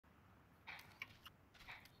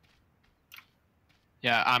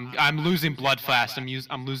Yeah, I'm losing blood fast.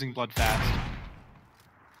 I'm losing blood fast.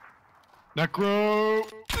 Necro.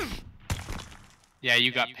 Yeah,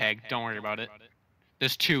 you got pegged. Don't worry about it.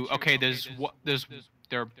 There's two. Okay, there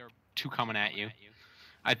are two coming at you.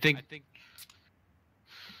 I think.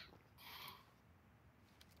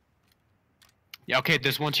 Yeah. Okay,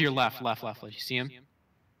 there's one to your left. Left. You see him?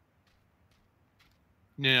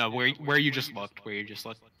 No, where you just looked. Where you just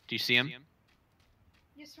looked. Do you see him?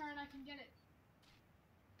 Yes, Ryan, I can get it.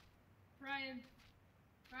 Ryan,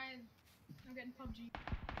 I'm getting PUBG.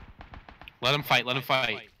 Let him fight. Let him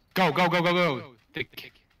fight. Go. Dude,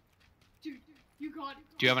 you got it.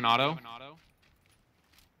 Do you have an auto?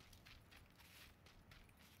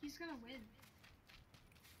 He's gonna win.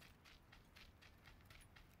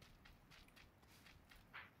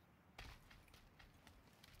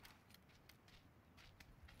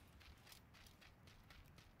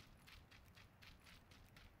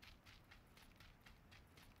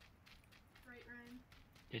 Right, Ryan.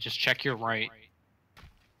 Yeah, just check your right.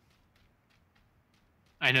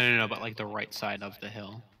 I know, no, but like the right side of the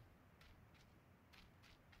hill.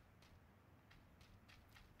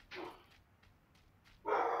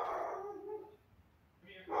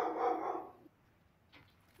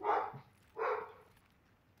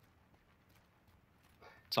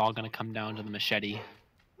 It's all gonna come down to the machete.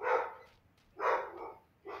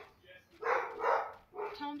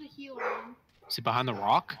 Tell him to heal, Ryan. Is he behind the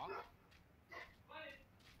rock?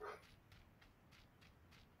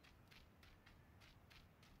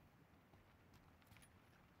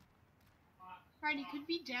 Ryan, he could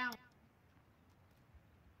be down.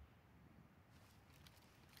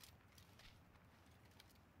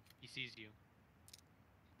 He sees you.